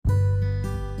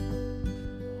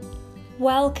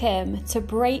Welcome to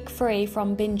Break Free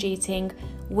from Binge Eating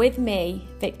with me,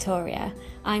 Victoria.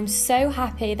 I'm so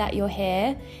happy that you're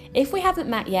here. If we haven't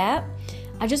met yet,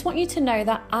 I just want you to know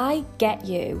that I get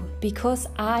you because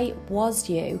I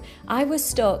was you. I was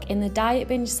stuck in the diet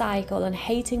binge cycle and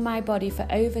hating my body for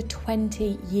over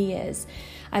 20 years.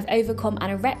 I've overcome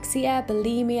anorexia,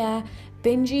 bulimia,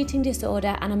 binge eating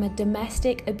disorder, and I'm a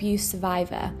domestic abuse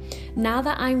survivor. Now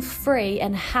that I'm free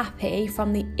and happy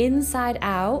from the inside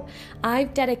out,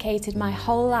 I've dedicated my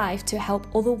whole life to help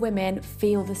other women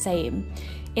feel the same.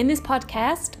 In this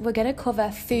podcast, we're going to cover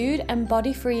food and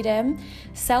body freedom,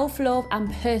 self-love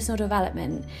and personal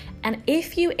development. And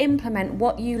if you implement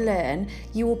what you learn,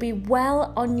 you will be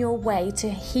well on your way to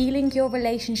healing your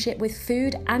relationship with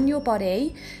food and your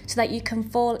body so that you can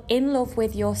fall in love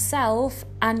with yourself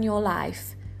and your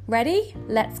life. Ready?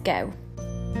 Let's go.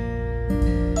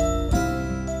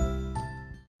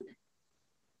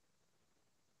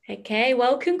 Okay,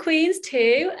 welcome Queens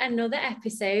to another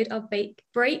episode of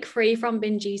Break Free from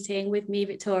Binge Eating with me,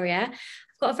 Victoria.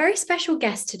 I've got a very special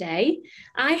guest today.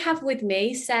 I have with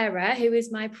me Sarah, who is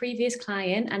my previous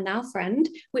client and now friend,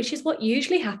 which is what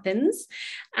usually happens.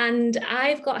 And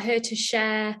I've got her to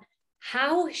share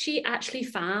how she actually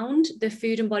found the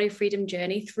food and body freedom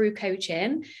journey through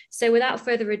coaching. So without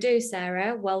further ado,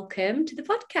 Sarah, welcome to the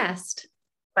podcast.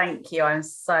 Thank you. I'm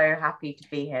so happy to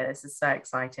be here. This is so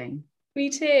exciting. Me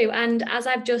too. And as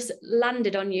I've just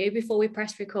landed on you before we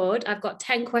press record, I've got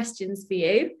 10 questions for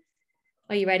you.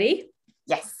 Are you ready?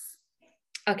 Yes.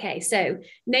 Okay, so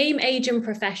name, age and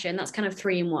profession. That's kind of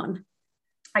 3 in 1.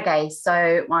 Okay,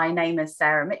 so my name is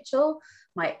Sarah Mitchell.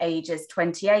 My age is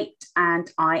 28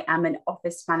 and I am an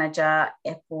office manager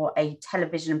for a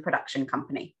television production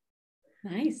company.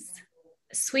 Nice.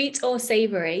 Sweet or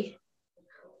savoury?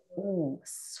 Oh,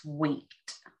 sweet.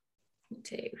 Me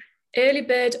too. Early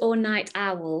bird or night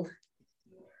owl?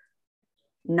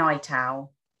 Night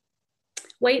owl.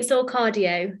 Weights or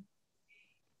cardio?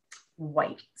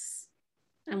 Weights.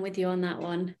 I'm with you on that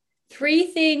one. 3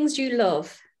 things you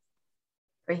love?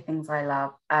 3 things I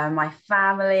love. My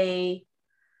family,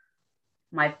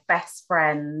 my best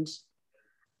friend,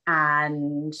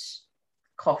 and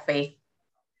coffee.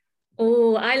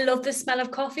 Oh, I love the smell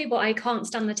of coffee, but I can't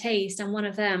stand the taste. I'm one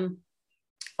of them.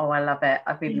 Oh, I love it.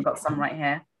 I've even got some right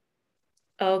here.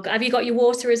 Oh, have you got your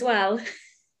water as well?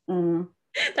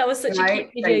 That was such a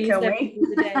cute video you sent me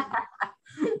the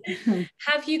other day.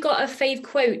 Have you got a fave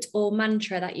quote or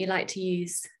mantra that you like to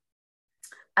use?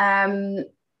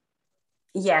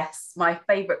 Yes, my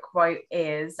favorite quote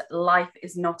is "Life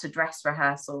is not a dress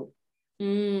rehearsal."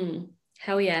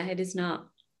 Hell yeah, it is not.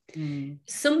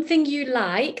 Something you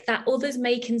like that others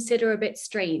may consider a bit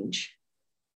strange?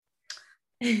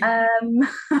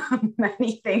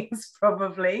 Many things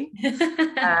probably.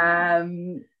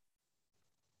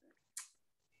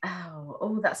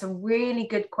 That's a really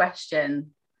good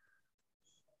question.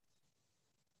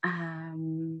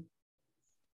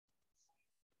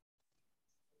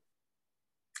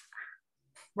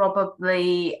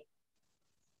 Probably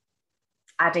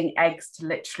adding eggs to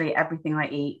literally everything I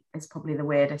eat is probably the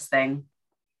weirdest thing.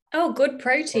 Oh, good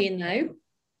protein though.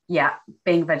 Yeah,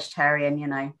 being vegetarian,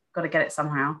 got to get it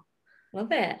somehow.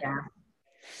 Love it. Yeah.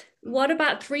 What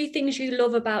about 3 things you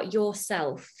love about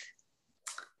yourself?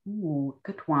 Ooh,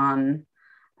 good one.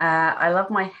 I love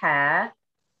my hair.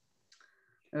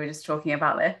 We were just talking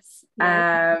about this.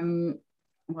 Yeah.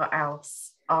 What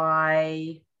else?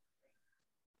 I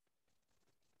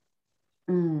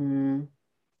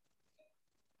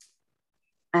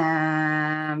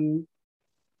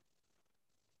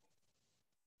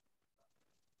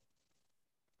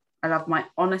love my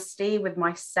honesty with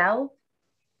myself,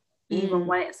 even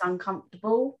when it's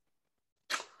uncomfortable.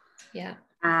 Yeah.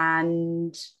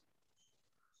 And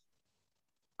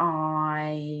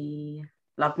I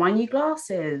love my new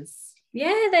glasses.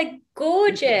 Yeah, they're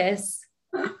gorgeous.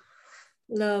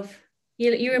 Love.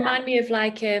 You remind me of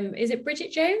is it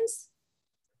Bridget Jones?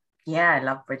 Yeah, I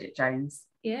love Bridget Jones.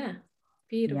 Yeah,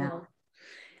 beautiful. Yeah.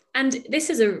 And this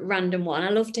is a random one. I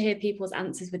love to hear people's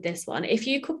answers with this one. If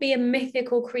you could be a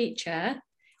mythical creature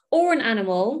or an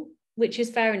animal, which is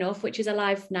fair enough, which is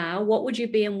alive now, what would you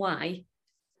be and why?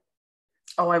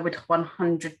 Oh, I would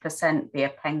 100% be a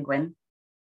penguin.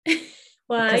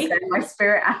 Why? Because they're my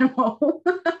spirit animal.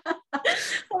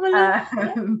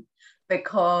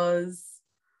 Because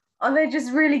they're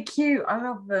just really cute. I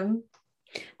love them.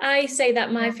 I say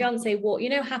that my fiance walk,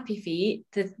 Happy Feet,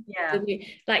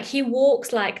 he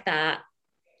walks like that.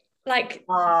 Like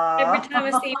every time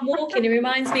I see him walking, it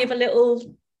reminds me of a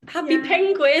little happy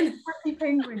penguin. Happy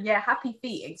penguin, yeah, happy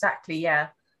feet, exactly, yeah.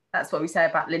 That's what we say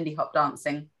about Lindy Hop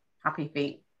dancing, happy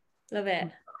feet. Love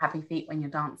it. Happy feet when you're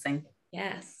dancing.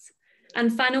 Yes.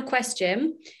 And final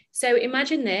question. So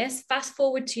imagine this, fast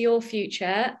forward to your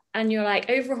future and you're like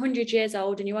over 100 years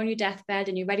old and you're on your deathbed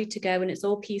and you're ready to go and it's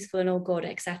all peaceful and all good,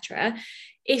 etc.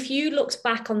 If you looked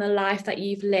back on the life that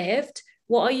you've lived,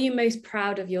 what are you most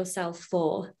proud of yourself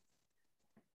for?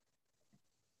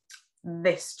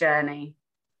 This journey.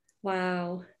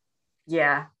 Wow.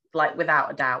 Yeah, like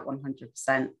without a doubt,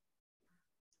 100%.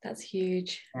 That's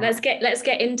huge. Yeah. Let's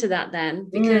get into that then,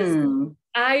 because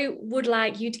I would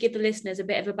like you to give the listeners a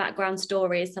bit of a background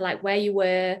story as to like where you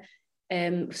were,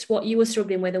 what you were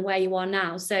struggling with and where you are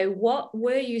now. So what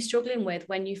were you struggling with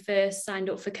when you first signed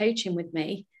up for coaching with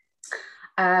me?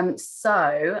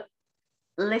 So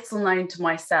little known to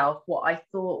myself, what I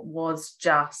thought was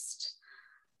just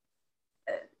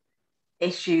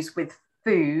issues with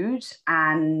food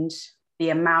and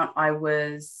the amount I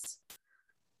was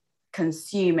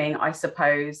consuming, I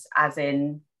suppose, as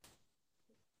in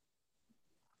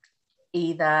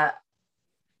either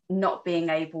not being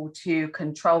able to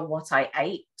control what I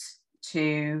ate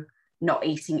to not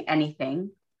eating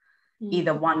anything,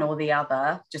 either one or the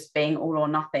other, just being all or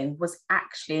nothing, was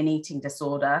actually an eating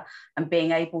disorder, and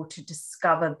being able to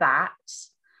discover that.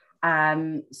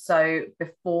 So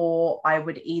before, I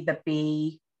would either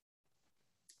be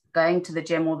going to the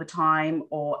gym all the time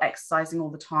or exercising all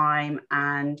the time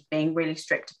and being really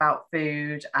strict about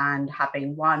food and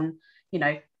having one,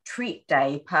 treat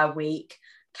day per week,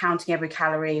 counting every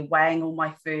calorie, weighing all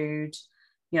my food,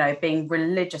 being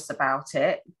religious about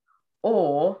it,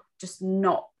 or just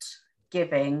not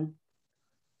giving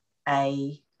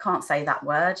can't say that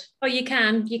word. Oh, you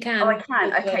can. Oh, I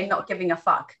can. Okay, not giving a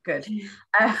fuck. Good.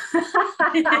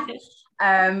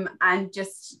 And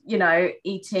just,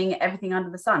 eating everything under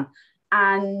the sun.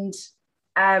 And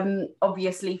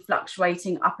obviously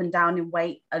fluctuating up and down in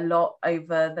weight a lot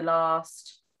over the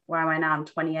last, where am I now? I'm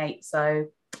 28. So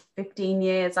 15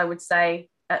 years, I would say,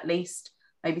 at least,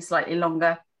 maybe slightly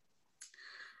longer.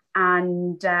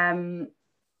 And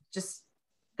just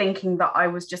thinking that I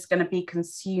was just going to be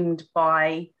consumed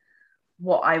by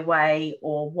what I weigh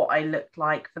or what I look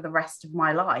like for the rest of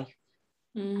my life,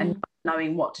 and not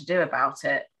knowing what to do about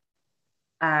it,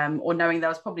 or knowing there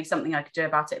was probably something I could do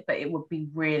about it, but it would be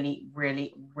really,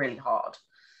 really, really hard.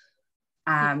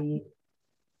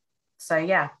 So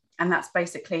yeah, and that's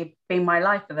basically been my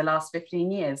life for the last 15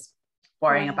 years,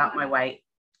 worrying about my weight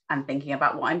and thinking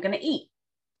about what I'm going to eat.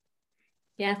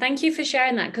 Yeah, thank you for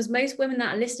sharing that, because most women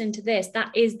that are listening to this, that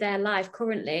is their life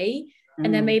currently.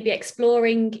 And they're maybe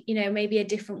exploring, maybe a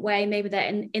different way, maybe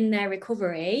they're in their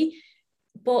recovery.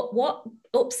 But what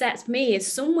upsets me is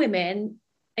some women,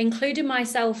 including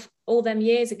myself all them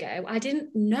years ago, I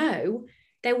didn't know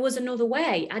there was another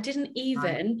way. I didn't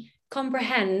even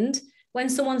comprehend when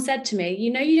someone said to me,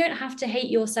 you don't have to hate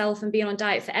yourself and be on a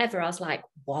diet forever. I was like,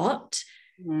 what?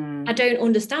 I don't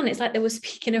understand. It's like they were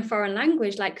speaking a foreign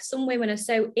language. Like, some women are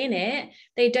so in it,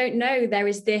 they don't know there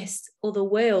is this other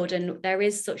world and there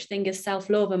is such thing as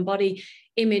self-love and body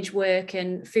image work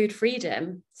and food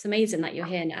freedom. It's amazing that you're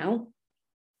here now.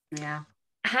 Yeah.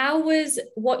 How was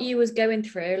what you was going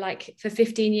through, like for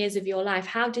 15 years of your life,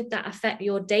 how did that affect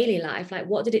your daily life? Like,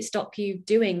 what did it stop you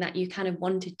doing that you kind of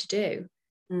wanted to do?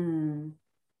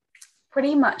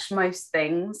 Pretty much most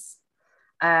things.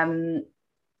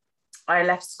 I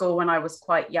left school when I was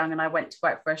quite young and I went to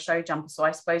work for a show jumper. So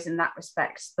I suppose in that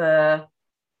respect, the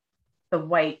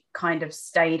weight kind of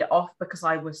stayed off because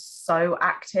I was so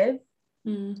active.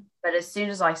 But as soon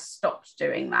as I stopped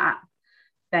doing that,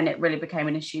 then it really became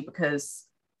an issue, because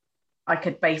I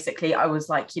was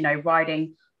like,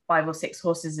 riding 5 or 6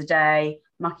 horses a day,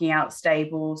 mucking out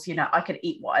stables, I could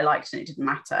eat what I liked and it didn't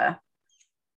matter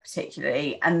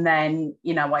particularly. And then,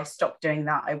 I stopped doing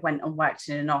that. I went and worked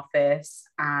in an office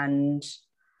and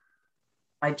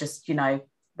I just, the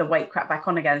weight crept back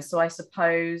on again. So I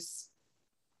suppose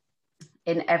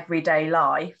in everyday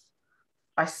life,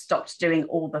 I stopped doing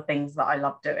all the things that I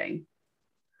love doing,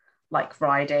 like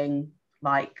riding,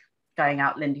 like going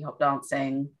out Lindy Hop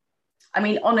dancing. I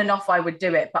mean, on and off I would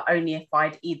do it, but only if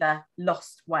I'd either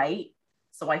lost weight,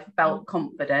 so I felt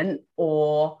confident,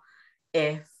 or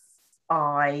if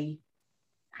I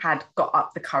had got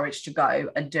up the courage to go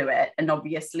and do it. And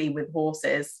obviously with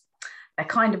horses, there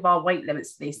kind of are weight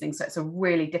limits to these things. So it's a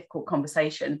really difficult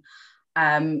conversation,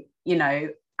 and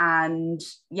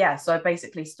yeah, so I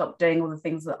basically stopped doing all the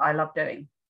things that I love doing.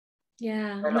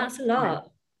 Yeah, and that's a lot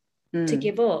to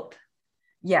give up.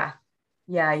 Yeah,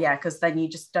 because then you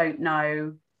just don't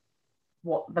know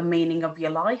what the meaning of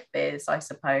your life is, I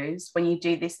suppose, when you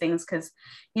do these things. Because,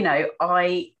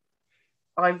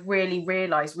 I've really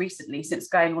realized recently, since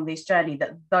going on this journey,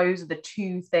 that those are the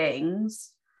two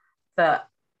things that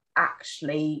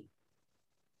actually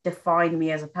define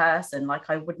me as a person. Like,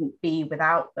 I wouldn't be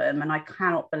without them. And I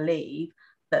cannot believe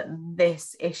that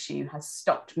this issue has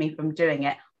stopped me from doing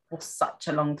it for such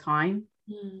a long time.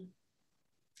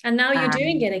 And now you're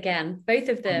doing it again, both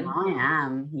of them. I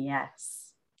am,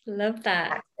 yes. Love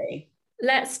that. Exactly.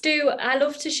 I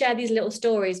love to share these little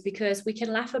stories because we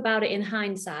can laugh about it in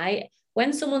hindsight.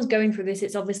 When someone's going through this,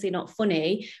 it's obviously not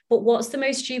funny, but what's the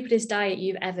most stupidest diet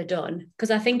you've ever done?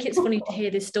 Because I think it's funny to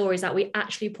hear the stories that we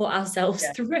actually put ourselves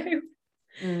through.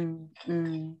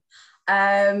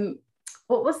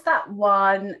 What was that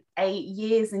one 8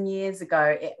 years and years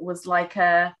ago? It was like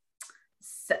a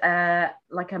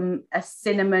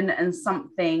cinnamon and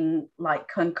something like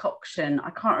concoction.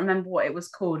 I can't remember what it was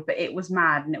called, but it was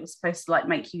mad, and it was supposed to like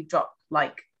make you drop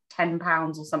like 10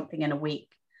 pounds or something in a week.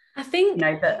 I think, you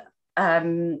know, that I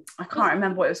can't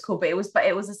remember what it was called, but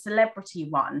it was a celebrity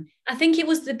one. I think it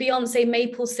was the Beyonce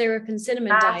maple syrup and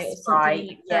cinnamon diet or something. Right.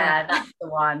 Like that. Yeah, that's the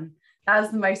one. That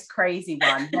was the most crazy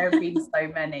one. There have been so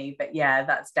many, but yeah,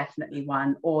 that's definitely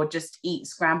one. Or just eat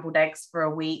scrambled eggs for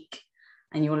a week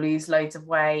and you'll lose loads of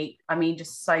weight. I mean,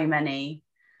 just so many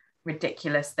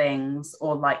ridiculous things.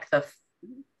 Or like the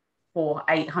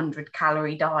 800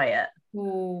 calorie diet.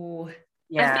 Oh,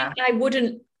 yeah. I think I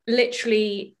wouldn't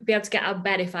literally be able to get out of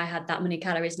bed if I had that many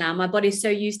calories now. My body's so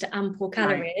used to ample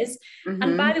calories. Right.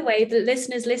 And by the way, the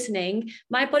listeners listening,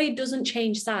 my body doesn't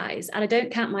change size and I don't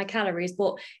count my calories,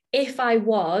 but if I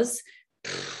was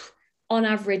on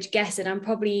average guessing, I'm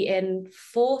probably in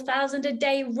 4,000 a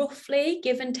day roughly,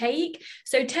 give and take.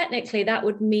 So technically that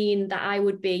would mean that I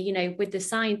would be, you know, with the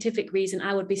scientific reason,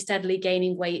 I would be steadily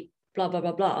gaining weight, blah, blah,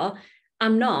 blah, blah.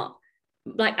 I'm not.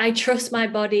 Like, I trust my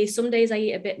body. Some days I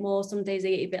eat a bit more, some days I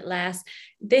eat a bit less.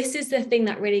 This is the thing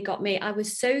that really got me. I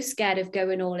was so scared of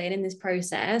going all in this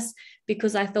process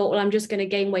because I thought, well, I'm just going to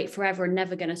gain weight forever and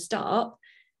never going to stop.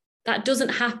 That doesn't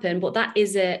happen, but that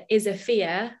is a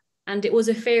fear. And it was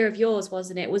a fear of yours,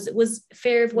 wasn't it? Was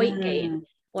fear of weight gain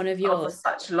one of yours? For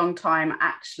such a long time,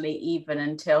 actually, even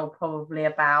until probably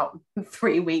about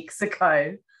 3 weeks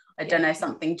ago. I don't know,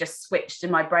 something just switched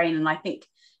in my brain. And I think,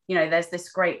 you know, there's this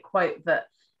great quote that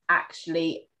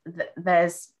actually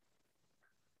there's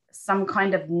some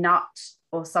kind of nut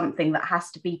or something that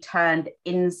has to be turned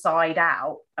inside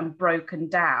out and broken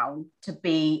down to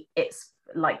be, it's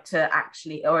like to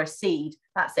actually, or a seed,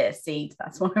 that's it, a seed,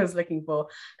 that's what I was looking for.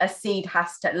 A seed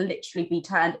has to literally be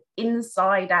turned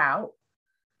inside out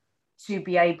to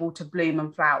be able to bloom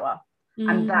and flower.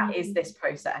 And that is this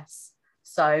process.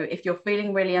 So if you're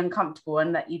feeling really uncomfortable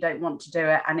and that you don't want to do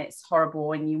it and it's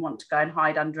horrible and you want to go and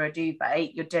hide under a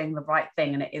duvet, you're doing the right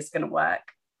thing and it is going to work.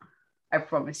 I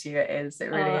promise you it is. It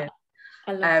really is.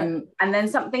 I love it. And then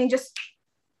something just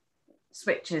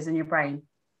switches in your brain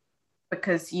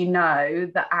because you know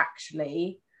that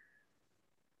actually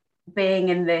being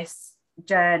in this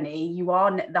journey,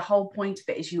 the whole point of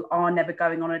it is you are never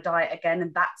going on a diet again.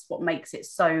 And that's what makes it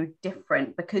so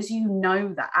different, because you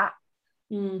know that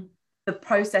the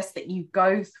process that you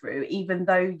go through, even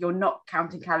though you're not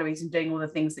counting calories and doing all the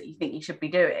things that you think you should be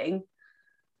doing,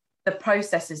 the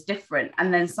process is different.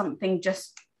 And then something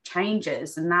just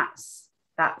changes, and that's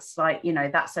like, you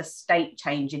know, that's a state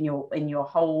change in your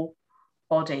whole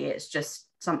body. It's just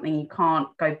something you can't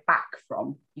go back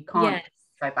from. You can't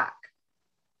go back.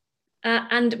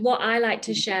 And what I like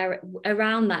to share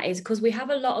around that is because we have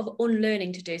a lot of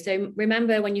unlearning to do. So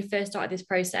remember when you first started this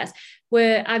process,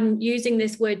 where I'm using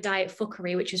this word diet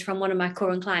fuckery, which is from one of my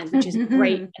current clients, which is a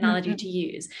great analogy to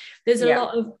use. There's a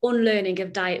lot of unlearning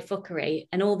of diet fuckery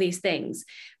and all these things.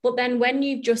 But then when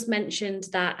you've just mentioned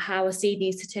that how a seed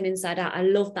needs to turn inside out, I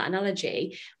love that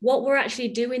analogy. What we're actually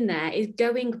doing there is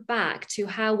going back to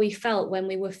how we felt when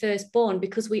we were first born,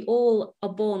 because we all are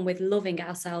born with loving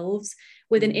ourselves,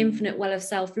 with an infinite well of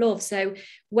self-love. So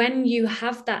when you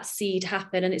have that seed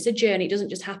happen, and it's a journey, it doesn't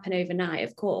just happen overnight,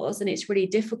 of course, and it's really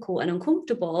difficult and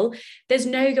uncomfortable, there's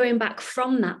no going back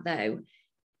from that though.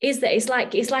 Is that it's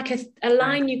like a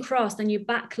line you cross and you're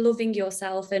back loving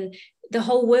yourself, and the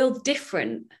whole world's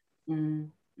different.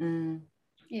 It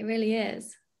really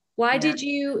is. Why did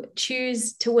you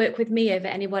choose to work with me over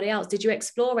anybody else? Did you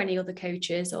explore any other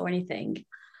coaches or anything?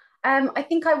 I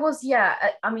think I was,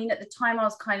 I mean, at the time I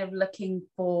was kind of looking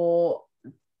for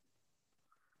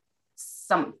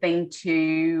something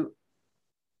to,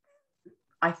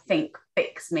 I think,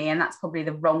 fix me. And that's probably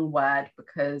the wrong word,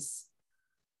 because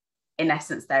in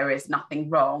essence, there is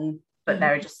nothing wrong, but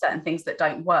there are just certain things that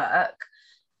don't work.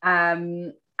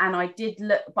 And And I did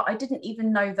look, but I didn't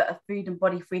even know that a food and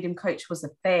body freedom coach was a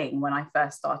thing when I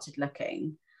first started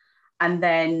looking. And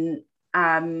then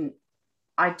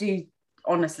I do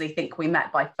honestly think we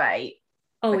met by fate.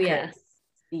 Oh, because,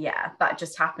 yeah, that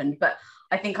just happened. But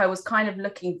I think I was kind of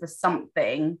looking for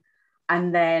something,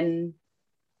 and then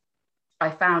I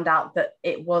found out that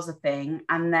it was a thing.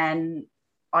 And then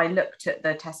I looked at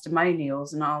the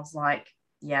testimonials and I was like,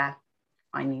 yeah,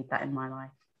 I need that in my life.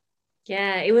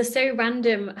 Yeah, it was so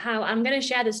random how I'm going to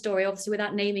share the story, obviously,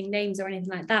 without naming names or anything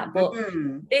like that. But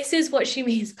this is what she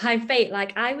means by fate.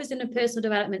 Like, I was in a personal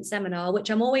development seminar, which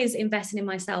I'm always investing in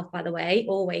myself, by the way,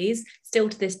 always, still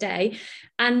to this day.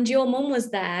 And your mum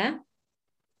was there.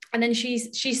 And then she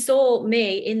saw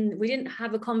me we didn't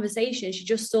have a conversation. She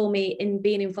just saw me in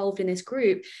being involved in this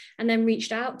group and then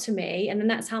reached out to me. And then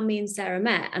that's how me and Sarah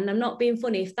met. And I'm not being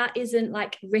funny. If that isn't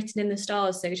like written in the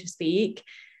stars, so to speak,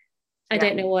 I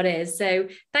don't know what is. So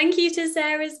thank you to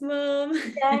Sarah's mum.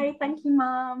 Yay, thank you,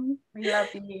 Mum. We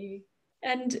love you.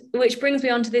 And which brings me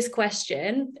on to this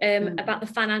question about the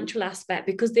financial aspect,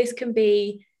 because this can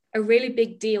be a really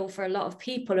big deal for a lot of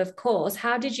people, of course.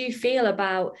 How did you feel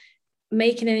about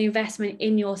making an investment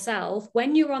in yourself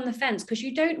when you're on the fence? Because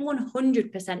you don't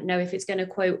 100% know if it's going to,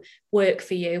 quote, work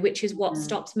for you, which is what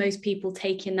stops most people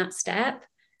taking that step.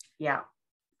 Yeah,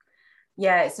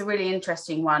 it's a really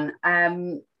interesting one.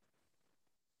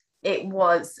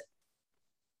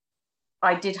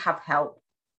 I did have help,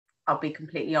 I'll be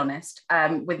completely honest,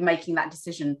 with making that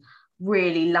decision,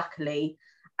 really luckily,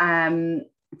 from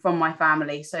my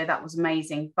family. So that was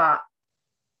amazing. But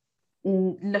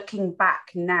looking back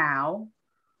now,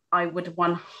 I would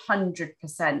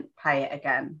 100% play it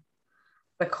again,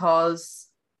 because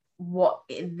what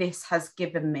this has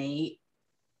given me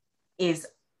is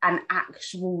an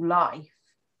actual life.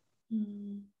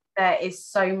 There is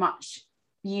so much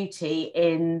beauty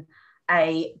in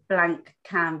a blank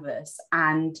canvas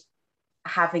and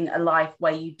having a life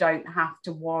where you don't have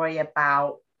to worry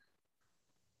about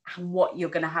what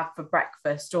you're going to have for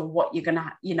breakfast or what you're going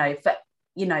to,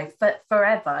 for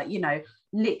forever.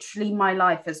 Literally my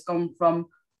life has gone from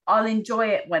I'll enjoy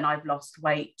it when I've lost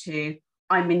weight to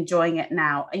I'm enjoying it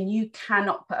now, and you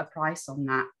cannot put a price on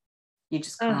that. You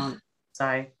just can't.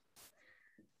 So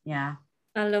yeah,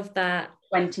 I love that.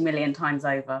 20 million times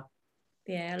over.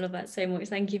 Yeah, I love that so much.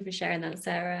 Thank you for sharing that,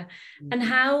 Sarah. And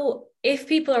how, if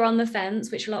people are on the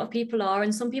fence, which a lot of people are,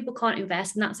 and some people can't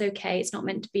invest, and that's okay, it's not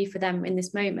meant to be for them in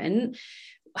this moment,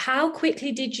 how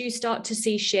quickly did you start to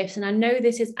see shifts? And I know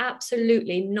this is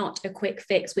absolutely not a quick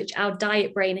fix, which our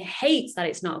diet brain hates that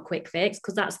it's not a quick fix,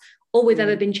 because that's all we've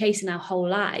ever been chasing our whole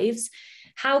lives.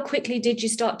 How quickly did you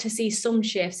start to see some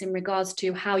shifts in regards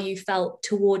to how you felt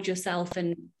towards yourself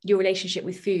and your relationship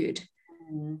with food?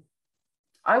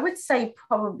 I would say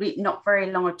probably not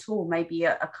very long at all, maybe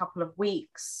a couple of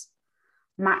weeks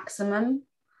maximum.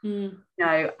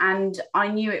 And I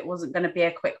knew it wasn't going to be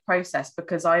a quick process,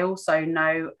 because I also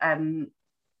know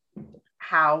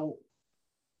how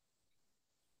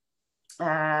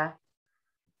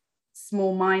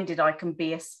small-minded I can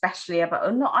be, especially about,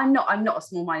 I'm not a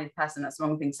small-minded person, that's the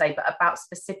wrong thing to say, but about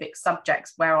specific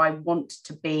subjects where I want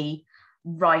to be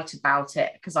right about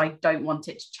it, because I don't want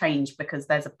it to change, because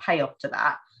there's a payoff to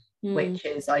that, which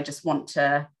is I just want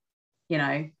to,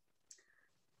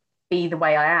 be the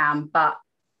way I am. But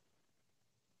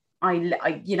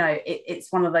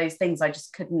it's one of those things, I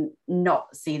just couldn't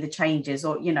not see the changes,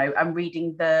 or I'm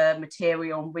reading the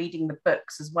material, I'm reading the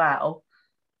books as well.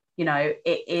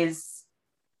 It is,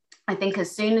 I think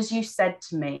as soon as you said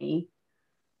to me,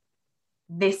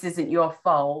 this isn't your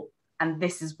fault and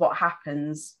this is what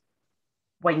happens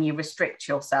when you restrict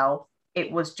yourself,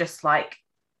 it was just like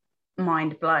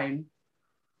mind blown.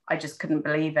 I just couldn't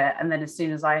believe it. And then as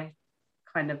soon as I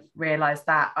kind of realized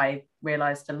that, I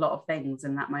realized a lot of things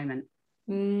in that moment.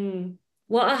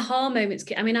 What aha moments?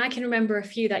 I mean, I can remember a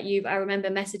few that I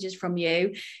remember messages from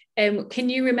you. Can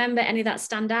you remember any that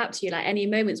stand out to you? Like any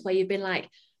moments where you've been like,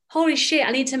 holy shit,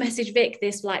 I need to message Vic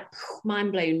this like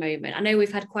mind blown moment. I know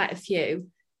we've had quite a few.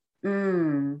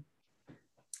 I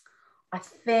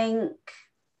think,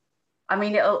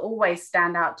 it'll always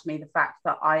stand out to me the fact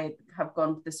that I have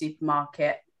gone to the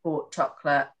supermarket, bought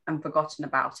chocolate and forgotten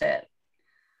about it.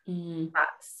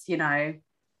 That's,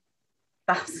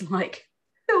 that's like,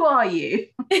 who are you?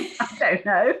 I don't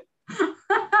know.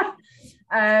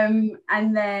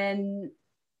 And then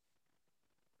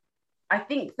I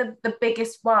think the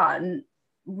biggest one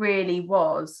really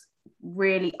was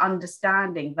really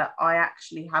understanding that I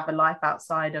actually have a life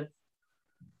outside of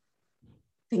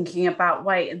thinking about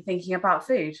weight and thinking about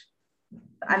food.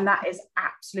 And that is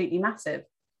absolutely massive.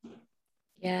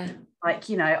 Yeah. Like,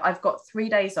 you know, I've got 3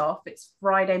 days off. It's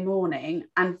Friday morning.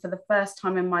 And for the first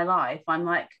time in my life, I'm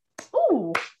like,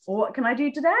 oh, what can I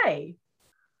do today?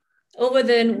 Other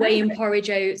than weighing porridge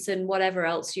oats and whatever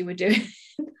else you were doing.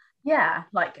 Yeah.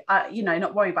 Like, you know,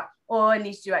 not worrying about, oh, I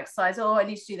need to do exercise. Oh, I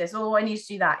need to do this. Oh, I need to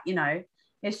do that. You know,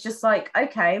 it's just like,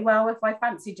 okay, well, if I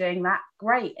fancy doing that,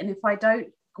 great. And if I don't,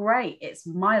 great. It's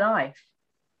my life.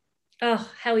 Oh,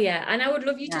 hell yeah. And I would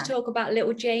love you to Yeah. talk about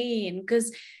little Jane,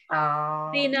 because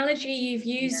the analogy you've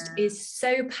used is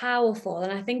so powerful,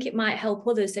 and I think it might help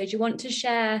others. So do you want to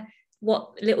share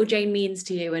what little Jane means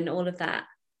to you and all of that?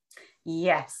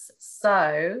 Yes.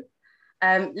 So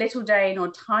little Jane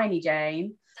or tiny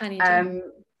Jane, Tiny Jane.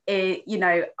 you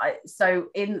know, so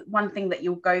in one thing that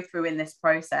you'll go through in this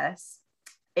process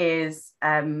is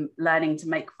learning to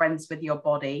make friends with your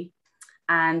body.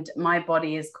 And my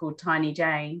body is called Tiny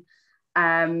Jane,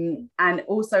 and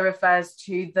also refers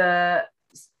to the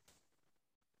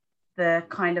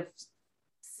kind of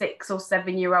 6 or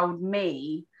 7-year-old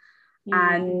me.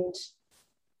 And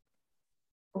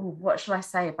what shall I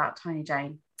say about Tiny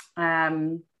Jane?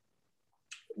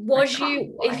 Was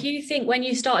you, if you think when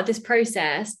you started this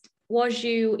process, was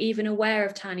you even aware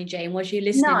of Tiny Jane? Was you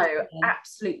listening? No,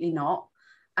 absolutely not.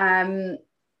 And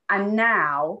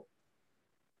now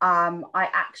I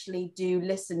actually do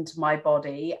listen to my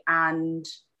body, and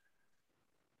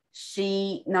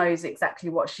she knows exactly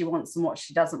what she wants and what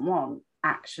she doesn't want,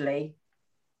 actually.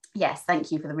 Yes,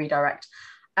 thank you for the redirect.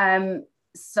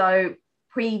 So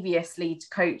previously to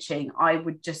coaching, I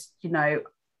would just, you know,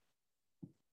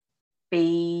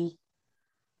 be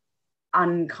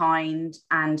unkind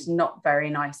and not very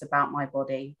nice about my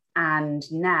body. And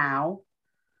now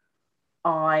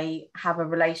I have a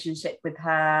relationship with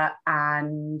her,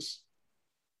 and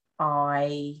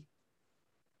I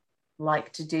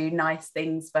like to do nice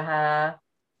things for her.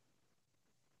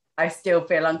 I still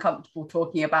feel uncomfortable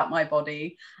talking about my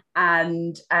body.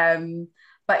 And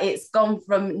but it's gone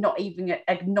from not even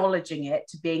acknowledging it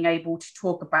to being able to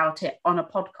talk about it on a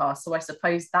podcast. So I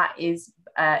suppose that is,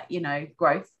 you know,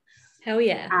 growth. Hell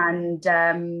yeah.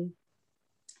 And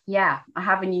yeah, I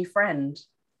have a new friend.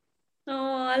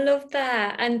 Oh, I love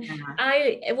that. And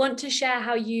I want to share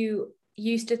how you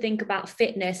used to think about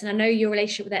fitness. And I know your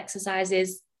relationship with exercise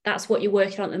is, that's what you're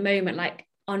working on at the moment, like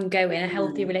ongoing, a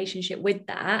healthy relationship with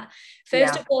that.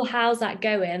 First of all, how's that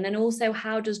going? And then also,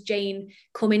 how does Jane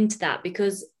come into that?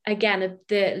 Because again,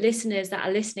 the listeners that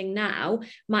are listening now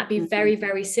might be very,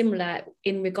 very similar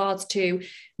in regards to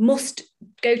must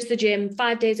go to the gym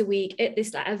 5 days a week.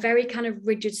 It's like a very kind of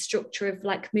rigid structure of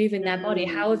like moving their body.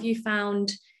 How have you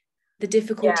found the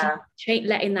difficulty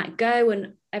letting that go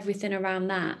and everything around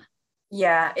that?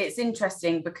 Yeah, it's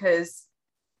interesting because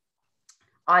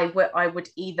I would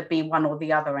either be one or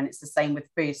the other, and it's the same with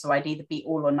food. So I'd either be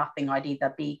all or nothing. I'd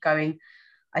either be going,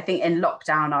 I think in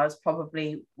lockdown, I was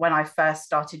probably, when I first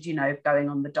started, you know, going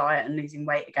on the diet and losing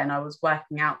weight again, I was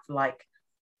working out for like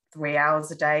 3 hours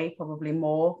a day, probably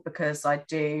more, because I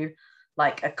do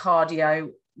like a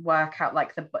cardio workout,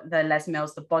 like the Les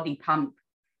Mills, the body pump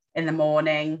in the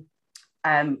morning,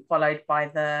 followed by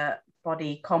the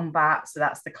body combat. So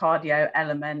that's the cardio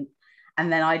element.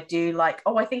 And then I do like,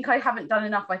 oh, I think I haven't done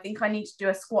enough. I think I need to do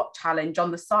a squat challenge on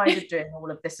the side of doing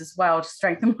all of this as well to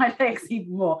strengthen my legs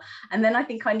even more. And then I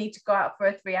think I need to go out for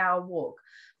a 3-hour walk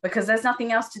because there's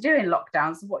nothing else to do in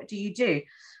lockdown. So what do you do?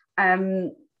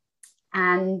 And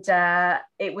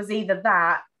it was either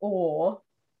that or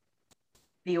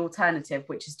the alternative,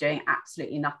 which is doing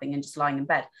absolutely nothing and just lying in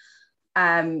bed.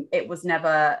 It was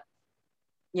never,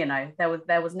 you know,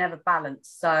 there was never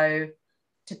balance. So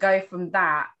to go from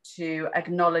that to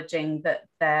acknowledging that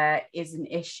there is an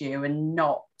issue and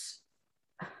not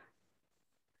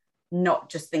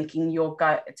just thinking you're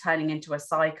turning into a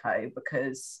psycho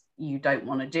because you don't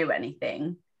want to do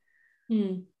anything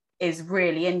is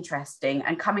really interesting.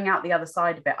 And coming out the other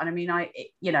side of it, and I mean,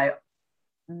 you know,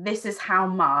 this is how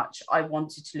much I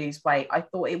wanted to lose weight. I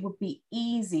thought it would be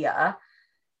easier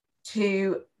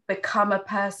to become a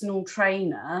personal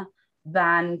trainer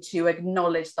than to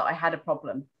acknowledge that I had a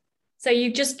problem. So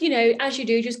you just, you know, as you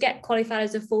do, just get qualified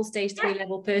as a full stage 3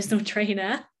 level personal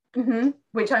trainer.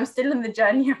 Which I'm still in the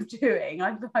journey of doing.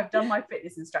 I've done my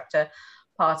fitness instructor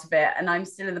part of it, and I'm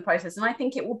still in the process. And I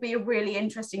think it will be a really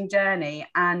interesting journey.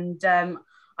 And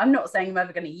I'm not saying I'm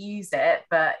ever going to use it,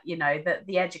 but, you know,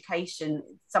 the education,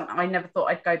 something I never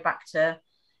thought I'd go back to,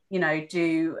 you know,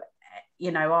 do, you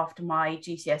know, after my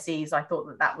GCSEs, I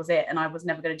thought that was it and I was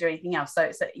never going to do anything else. So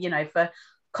it's, you know, for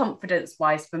confidence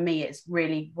wise, for me, it's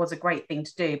really was a great thing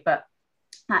to do. But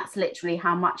that's literally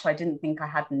how much I didn't think I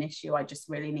had an issue. I just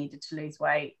really needed to lose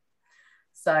weight.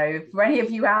 So for any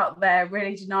of you out there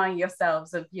really denying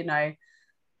yourselves of,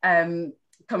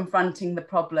 confronting the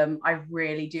problem, I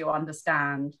really do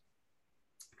understand.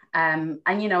 And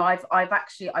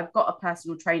I've got a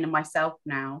personal trainer myself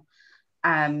now,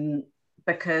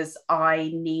 because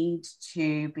I need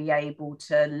to be able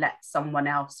to let someone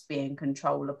else be in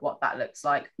control of what that looks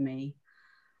like for me.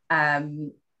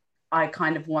 I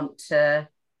kind of want to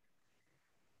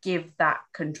give that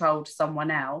control to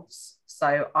someone else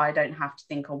so I don't have to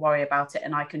think or worry about it,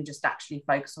 and I can just actually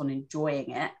focus on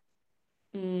enjoying it.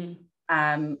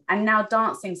 And now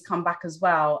dancing's come back as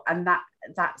well, and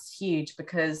that's huge,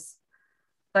 because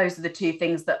those are the two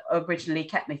things that originally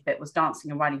kept me fit, was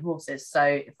dancing and riding horses. So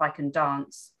if I can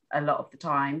dance a lot of the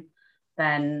time,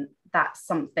 then that's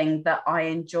something that I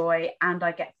enjoy and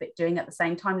I get fit doing at the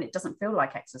same time, and it doesn't feel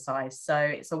like exercise. So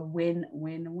it's a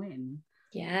win-win-win.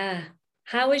 Yeah.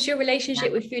 How is your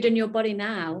relationship with food and your body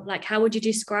now? Like, how would you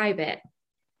describe it?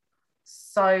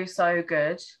 So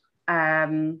good.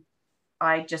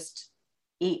 I just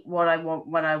eat what I want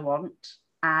when I want,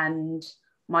 and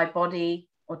my body,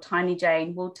 or Tiny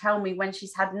Jane, will tell me when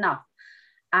she's had enough.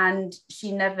 And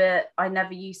I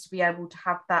never used to be able to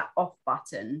have that off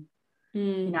button.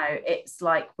 It's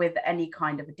like with any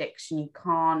kind of addiction, you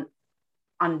can't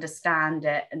understand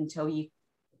it until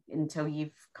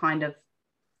you've kind of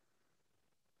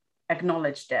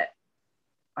acknowledged it,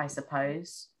 I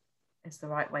suppose is the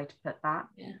right way to put that.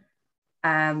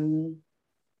 And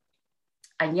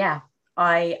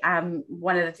I am,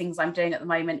 one of the things I'm doing at the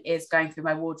moment is going through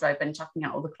my wardrobe and chucking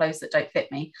out all the clothes that don't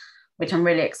fit me, which I'm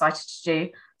really excited to do.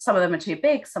 Some of them are too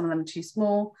big, some of them are too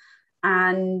small,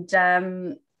 and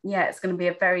it's going to be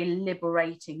a very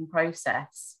liberating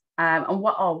process.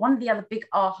 One of the other big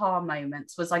aha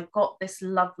moments was I got this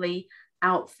lovely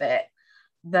outfit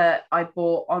that I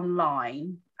bought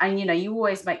online. And, you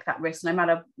always make that risk, no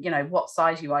matter, what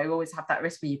size you are, you always have that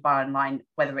risk when you buy online,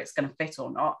 whether it's going to fit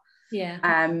or not. Yeah.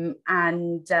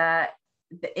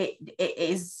 It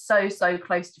is so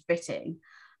close to fitting.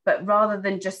 But rather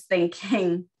than just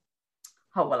thinking,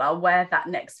 oh, well, I'll wear that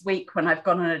next week when I've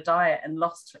gone on a diet and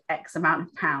lost X amount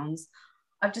of pounds,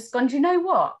 I've just gone, do you know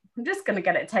what? I'm just going to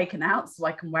get it taken out so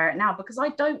I can wear it now, because I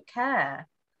don't care.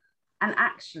 And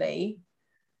actually,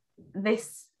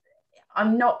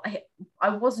 I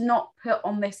was not put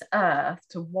on this earth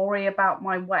to worry about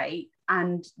my weight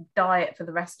and diet for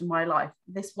the rest of my life.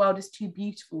 This world is too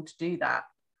beautiful to do that.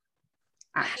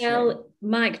 Actually. Hell,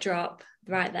 mic drop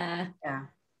right there. Yeah.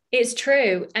 It's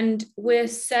true. And we're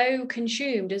so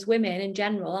consumed as women in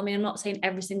general. I mean, I'm not saying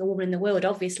every single woman in the world,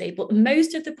 obviously, but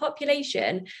most of the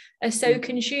population are so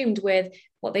consumed with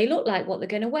what they look like, what they're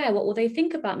going to wear, what will they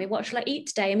think about me, what shall I eat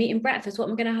today? I'm eating breakfast, what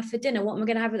am I going to have for dinner, what am I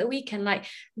going to have at the weekend? Like,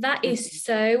 that is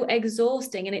so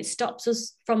exhausting, and it stops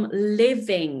us from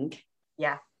living.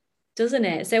 Yeah. Doesn't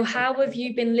it? So how have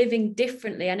you been living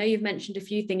differently? I know you've mentioned a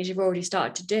few things you've already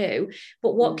started to do,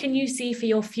 but what can you see for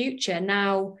your future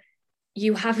now?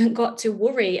 You haven't got to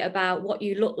worry about what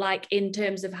you look like in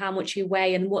terms of how much you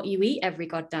weigh and what you eat every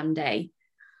goddamn day.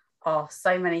 Oh,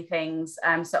 so many things.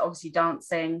 So obviously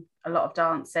dancing, a lot of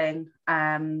dancing,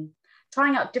 trying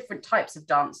out different types of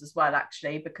dance as well,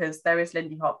 actually, because there is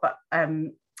Lindy Hop, but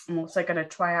I'm also going to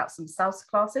try out some salsa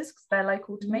classes because they're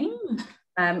local to me.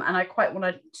 And I quite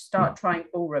want to start trying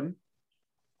ballroom,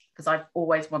 because I've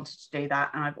always wanted to do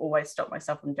that and I've always stopped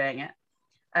myself from doing it.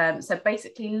 So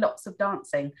basically lots of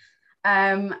dancing.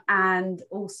 And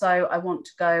also I want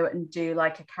to go and do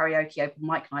like a karaoke open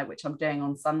mic night, which I'm doing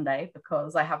on Sunday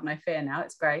because I have no fear now.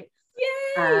 It's great.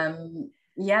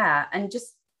 Yay! And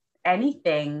just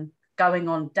anything, going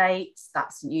on dates,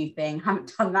 that's a new thing.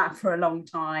 Haven't done that for a long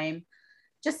time.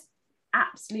 Just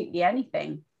absolutely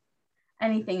anything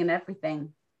and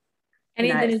everything.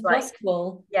 Anything is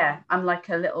possible. Yeah, I'm like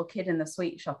a little kid in the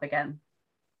sweet shop again.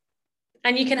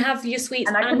 And you can have your sweets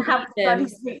and I can have bloody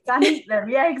sweets and eat them.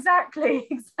 Yeah, exactly.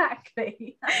 It's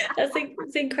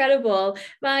incredible.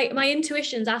 My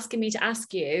intuition's asking me to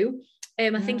ask you.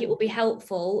 I think it will be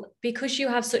helpful because you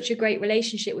have such a great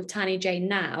relationship with Tiny Jane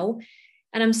now.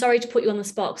 And I'm sorry to put you on the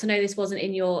spot because I know this wasn't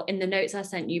in the notes I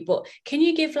sent you, but can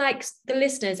you give like the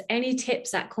listeners any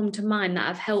tips that come to mind that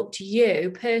have helped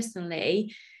you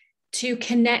personally to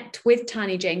connect with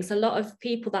Tiny Jane? Because a lot of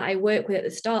people that I work with at the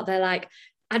start, they're like,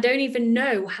 I don't even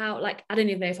know how, like, I don't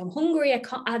even know if I'm hungry. I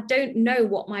don't know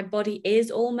what my body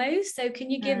is almost. So can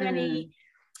you give any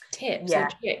tips or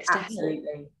tricks to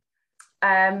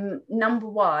help? Number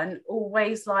one,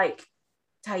 always like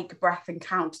take a breath and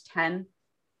count to 10.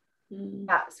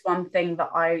 That's one thing that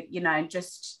I,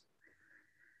 just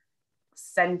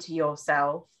center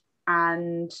yourself.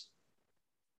 And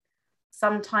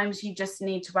sometimes you just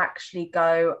need to actually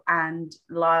go and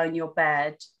lie on your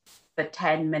bed for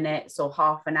 10 minutes or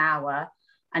half an hour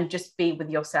and just be with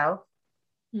yourself.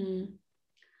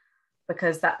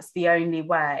 Because that's the only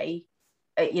way,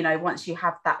 you know, once you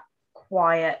have that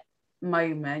quiet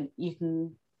moment, you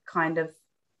can kind of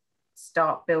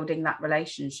start building that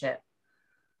relationship.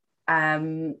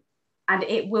 And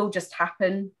it will just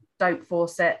happen. Don't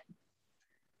force it.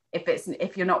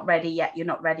 If you're not ready yet, you're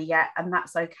not ready yet, and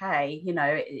that's okay. You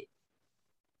know,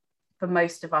 for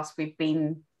most of us, we've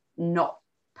been not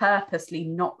purposely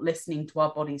not listening to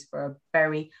our bodies for a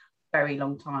very, very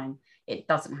long time. It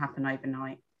doesn't happen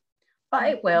overnight, but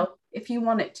it will. If you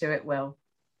want it to, it will.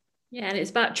 Yeah, and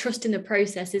it's about trusting the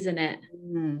process, isn't it?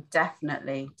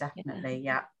 Definitely,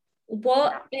 yeah.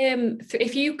 What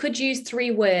if you could use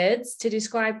 3 words to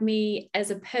describe me as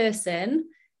a person,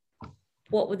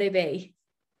 what would they be?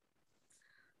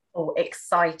 Oh,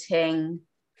 exciting,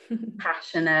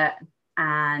 passionate,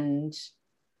 and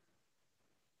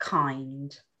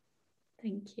kind.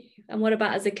 Thank you. And what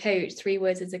about as a coach? 3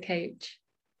 words as a coach.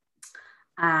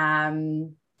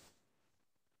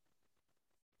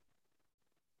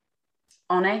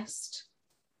 Honest,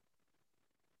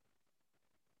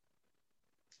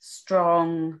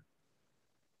 strong,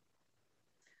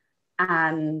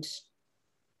 and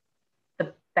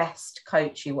the best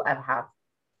coach you will ever have,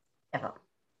 ever.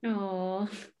 Oh,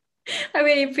 I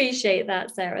really appreciate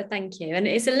that, Sarah. Thank you. And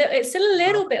it's still a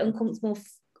little bit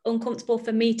uncomfortable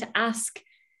for me to ask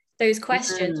those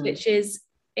questions, which is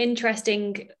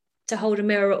interesting, to hold a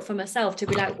mirror up for myself, to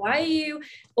be like, why are you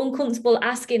uncomfortable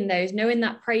asking those, knowing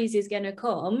that praise is going to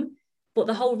come? But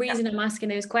the whole reason I'm asking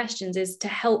those questions is to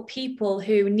help people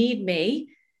who need me,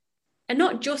 and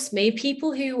not just me,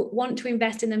 people who want to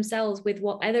invest in themselves with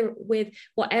whatever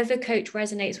coach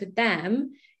resonates with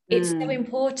them. It's so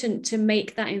important to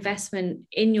make that investment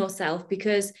in yourself,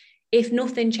 because if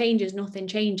nothing changes,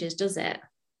 does it?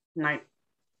 No.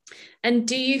 And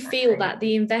do you feel that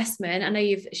the investment, I know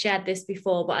you've shared this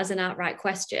before, but as an outright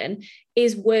question,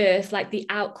 is worth like the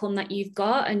outcome that you've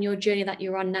got and your journey that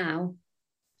you're on now?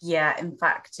 Yeah, in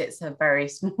fact, it's a very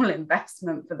small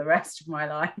investment for the rest of my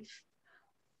life.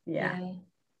 Yeah.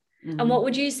 And what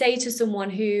would you say to someone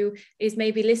who is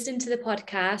maybe listening to the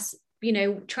podcast, you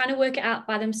know, trying to work it out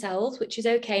by themselves, which is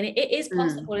okay, and it is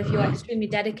possible if you're extremely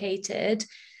dedicated?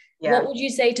 What would you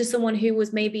say to someone who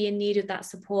was maybe in need of that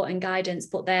support and guidance,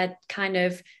 but they're kind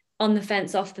of on the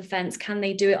fence, off the fence? Can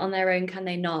they do it on their own? Can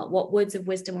they not? What words of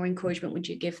wisdom or encouragement would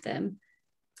you give them?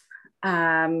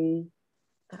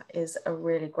 That is a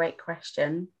really great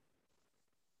question.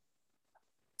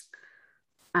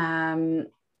 That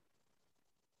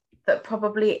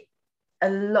probably a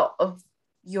lot of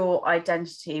your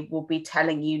identity will be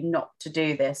telling you not to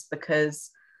do this because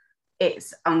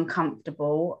it's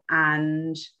uncomfortable,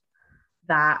 and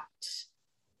that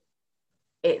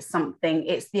it's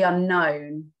the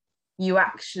unknown. You've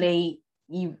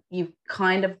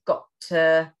kind of got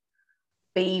to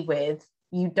be with,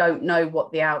 you don't know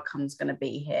what the outcome's going to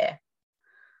be here.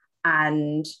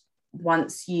 And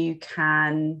once you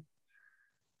can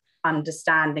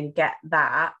understand and get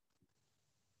that,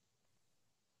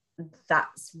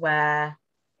 that's where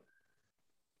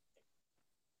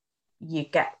you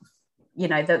get, you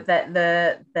know,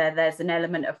 there's an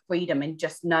element of freedom in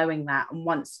just knowing that. And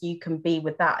once you can be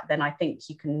with that, then I think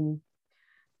you can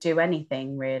do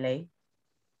anything, really,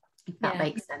 if that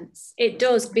makes sense. It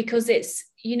does, because it's,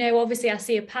 you know, obviously I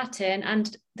see a pattern,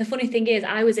 and the funny thing is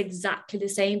I was exactly the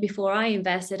same before I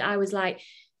invested. I was like,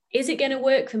 is it going to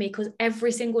work for me? Because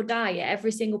every single diet,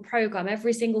 every single program,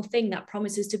 every single thing that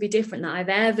promises to be different that I've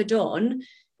ever done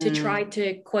to try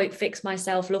to, quote, fix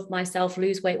myself, love myself,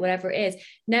 lose weight, whatever it is,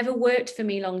 never worked for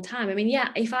me a long time. I mean, yeah,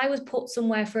 if I was put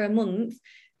somewhere for a month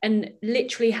and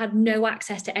literally had no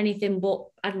access to anything but,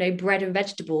 I don't know, bread and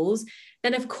vegetables,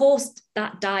 then of course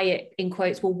that diet, in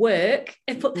quotes, will work.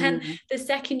 But then the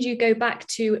second you go back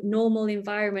to normal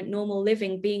environment, normal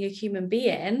living, being a human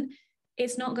being,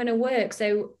 it's not going to work.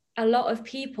 So a lot of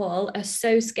people are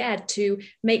so scared to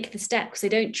make the step because they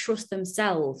don't trust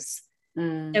themselves.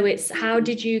 So it's, how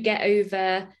did you get over,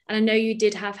 and I know you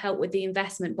did have help with the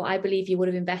investment, but I believe you would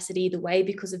have invested either way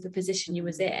because of the position you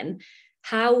was in.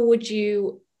 How would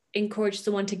you encourage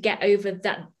someone to get over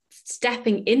that,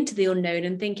 stepping into the unknown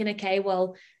and thinking, okay,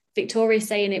 well, Victoria's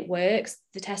saying it works,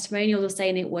 the testimonials are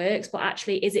saying it works, but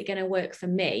actually, is it going to work for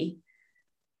me?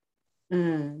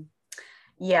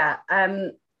 Yeah.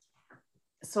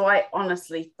 So I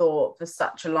honestly thought for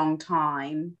such a long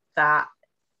time that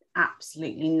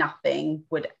absolutely nothing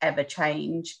would ever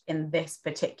change in this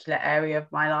particular area of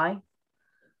my life.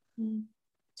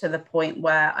 to the point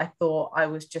where I thought I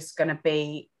was just going to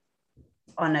be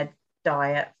on a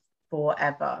diet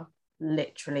forever,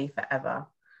 literally forever.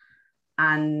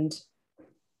 And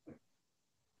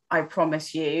I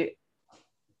promise you,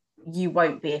 you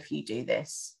won't be if you do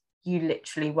this. You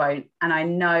literally won't. And I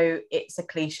know it's a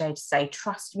cliche to say,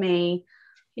 trust me,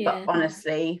 but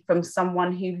honestly, from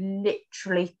someone who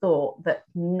literally thought that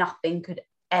nothing could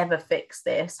ever fix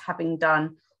this, having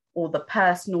done all the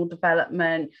personal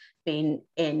development, been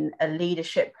in a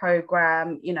leadership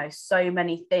program, you know, so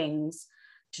many things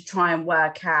to try and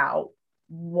work out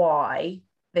why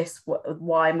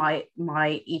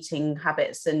my eating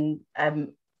habits and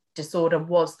disorder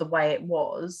was the way it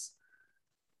was.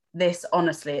 This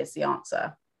honestly is the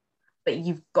answer, but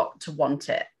you've got to want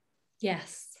it.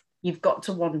 Yes. You've got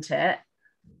to want it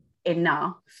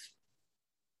enough,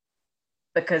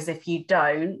 because if you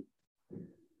don't,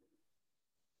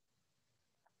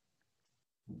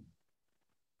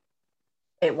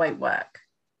 it won't work.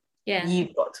 Yeah.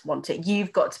 You've got to want it.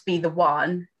 You've got to be the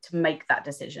one to make that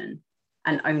decision,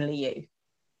 and only you.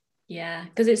 Yeah,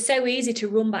 because it's so easy to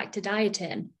run back to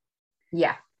dieting.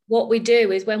 Yeah. What we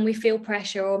do is when we feel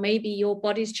pressure, or maybe your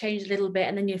body's changed a little bit,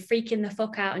 and then you're freaking the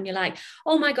fuck out and you're like,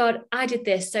 oh my God, I did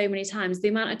this so many times. The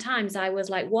amount of times I was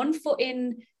like 1 foot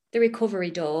in the recovery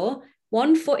door,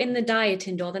 1 foot in the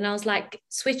dieting door, then I was like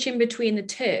switching between the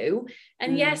two.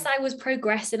 And yes, I was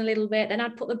progressing a little bit. Then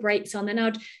I'd put the brakes on, then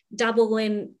I'd dabble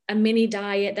in a mini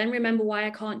diet, then remember why I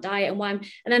can't diet and why and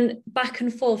then back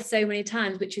and forth so many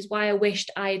times, which is why I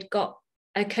wished I'd got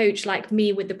a coach like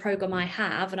me with the program I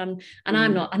have. And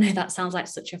I'm not, I know that sounds like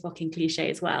such a fucking cliche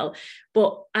as well,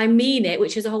 but I mean it,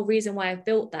 which is the whole reason why I've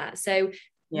built that. So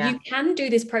you can do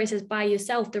this process by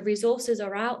yourself. The resources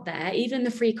are out there, even the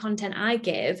free content I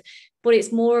give, but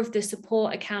it's more of the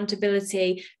support,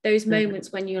 accountability, those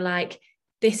moments when you're like,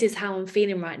 this is how I'm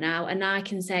feeling right now. And I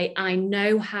can say, I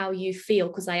know how you feel,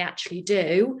 because I actually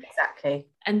do. Exactly.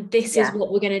 And this is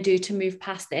what we're going to do to move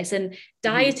past this. And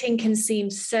dieting can seem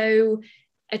so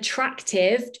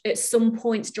attractive at some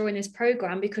points during this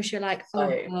program, because you're like,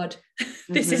 oh God,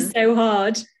 this is so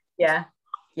hard. Yeah,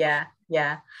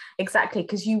 exactly.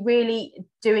 Because you really,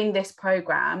 doing this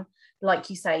program, like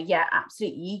you say, yeah,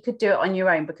 absolutely, you could do it on your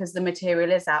own because the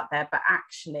material is out there, but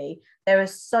actually there are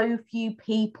so few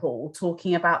people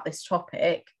talking about this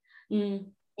topic. You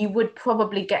would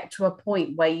probably get to a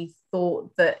point where you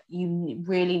thought that you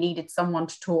really needed someone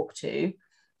to talk to.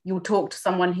 You'll talk to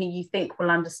someone who you think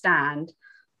will understand,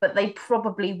 but they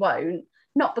probably won't,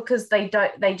 not because they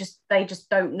just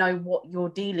don't know what you're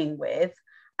dealing with,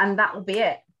 and that will be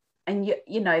it. And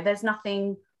you know, there's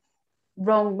nothing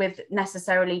wrong with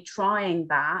necessarily trying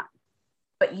that,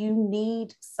 but you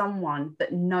need someone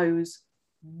that knows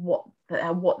what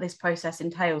this process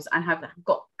entails and have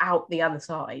got out the other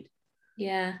side.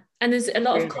 Yeah. And there's a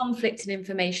lot of conflicting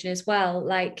information as well,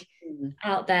 like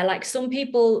out there. Like some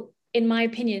people, in my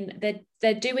opinion,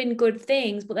 they're doing good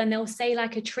things, but then they'll say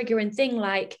like a triggering thing,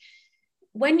 like,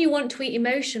 when you want to eat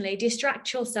emotionally,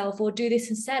 distract yourself or do this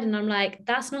instead. And I'm like,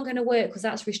 that's not going to work, because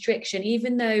that's restriction.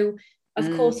 Even though,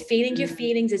 of course, feeling your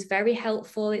feelings is very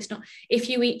helpful. It's not, if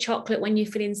you eat chocolate when you're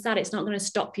feeling sad, it's not going to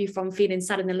stop you from feeling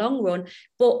sad in the long run,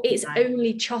 but it's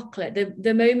only chocolate.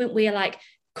 The moment we're like,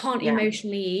 can't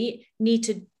emotionally eat, need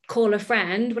to call a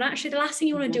friend, when actually the last thing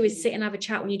you want to do is sit and have a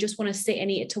chat, when you just want to sit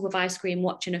and eat a tub of ice cream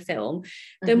watching a film.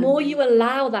 The more you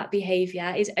allow that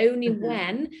behavior is only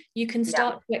when you can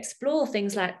start to explore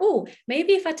things like, oh,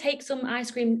 maybe if I take some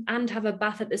ice cream and have a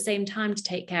bath at the same time to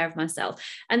take care of myself.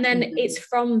 And then it's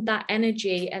from that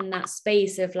energy and that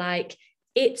space of like,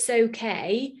 it's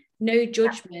okay, no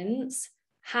judgments.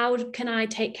 How can I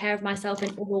take care of myself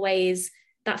in other ways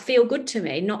that feel good to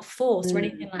me, not forced or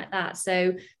anything like that?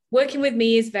 So working with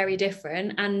me is very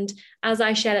different. And as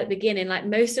I shared at the beginning, like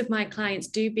most of my clients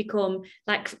do become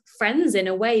like friends in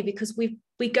a way, because we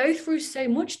go through so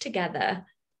much together.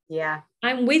 Yeah.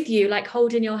 I'm with you, like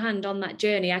holding your hand on that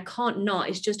journey. I can't not,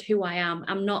 it's just who I am.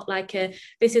 I'm not like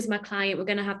this is my client, we're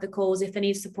going to have the calls. If they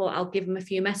need support, I'll give them a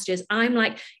few messages. I'm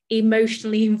like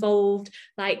emotionally involved.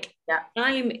 Like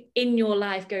I'm in your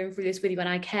life going through this with you, and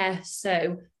I care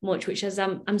so much, which is,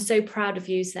 I'm so proud of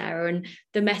you, Sarah, and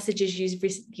the messages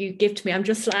you give to me. I'm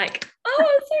just like, oh,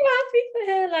 I'm so happy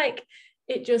for her. Like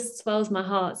it just swells my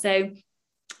heart. So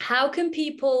how can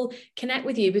people connect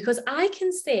with you? Because I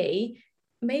can see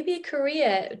maybe a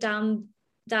career down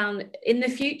in the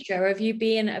future of you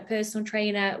being a personal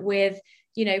trainer with,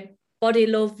 you know, body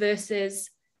love versus,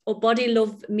 or body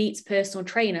love meets personal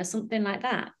trainer, something like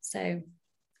that. So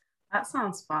that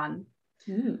sounds fun.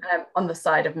 On the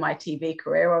side of my TV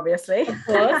career, obviously. Of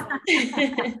course.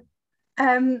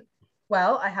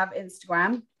 Well, I have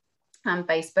Instagram, and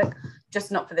Facebook,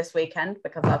 just not for this weekend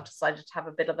because I've decided to have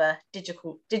a bit of a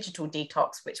digital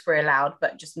detox, which we're allowed,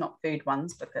 but just not food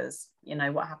ones because you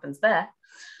know what happens there.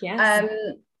 Yes.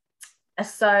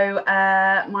 So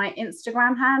my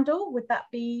Instagram handle, would that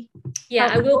be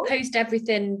helpful? I will post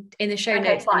everything in the show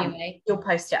notes anyway. You'll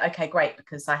post it. Okay, great,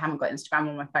 because I haven't got Instagram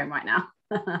on my phone right now.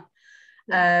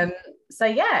 So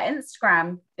yeah,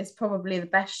 Instagram is probably the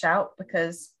best shout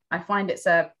because I find it's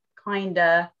a kind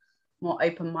of more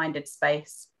open-minded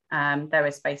space. There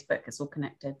is Facebook, it's all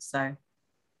connected. So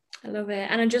I love it.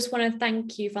 And I just want to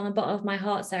thank you from the bottom of my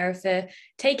heart, Sarah, for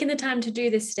taking the time to do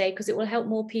this today, because it will help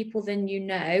more people than you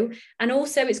know. And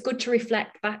also it's good to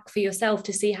reflect back for yourself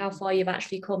to see how far you've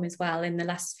actually come as well in the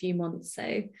last few months.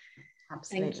 So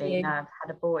absolutely. No, I've had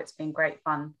a ball. It's been great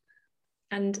fun.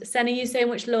 And sending you so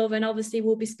much love. And obviously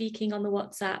we'll be speaking on the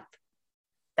WhatsApp.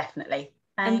 Definitely.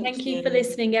 Thank you for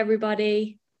listening,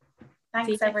 everybody.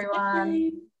 Thanks,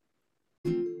 everyone.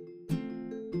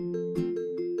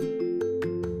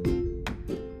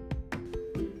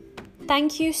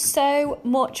 Thank you so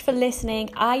much for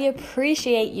listening. I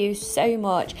appreciate you so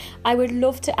much. I would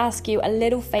love to ask you a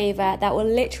little favor that will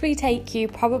literally take you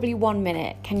probably 1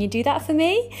 minute. Can you do that for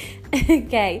me?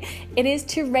 Okay, it is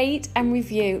to rate and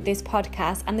review this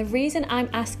podcast. And the reason I'm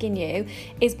asking you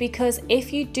is because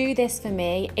if you do this for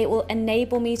me, it will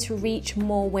enable me to reach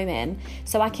more women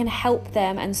so I can help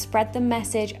them and spread the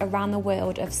message around the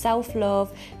world of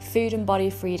self-love, food and body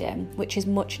freedom, which is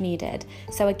much needed.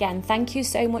 So again, thank you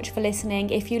so much for listening.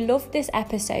 If you loved this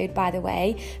episode, by the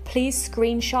way, please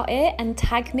screenshot it and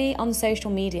tag me on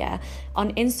social media.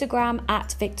 On Instagram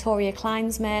at Victoria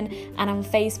Kleinsman and on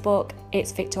Facebook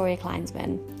it's Victoria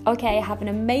Kleinsman. Okay, have an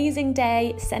amazing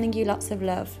day. Sending you lots of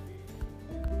love.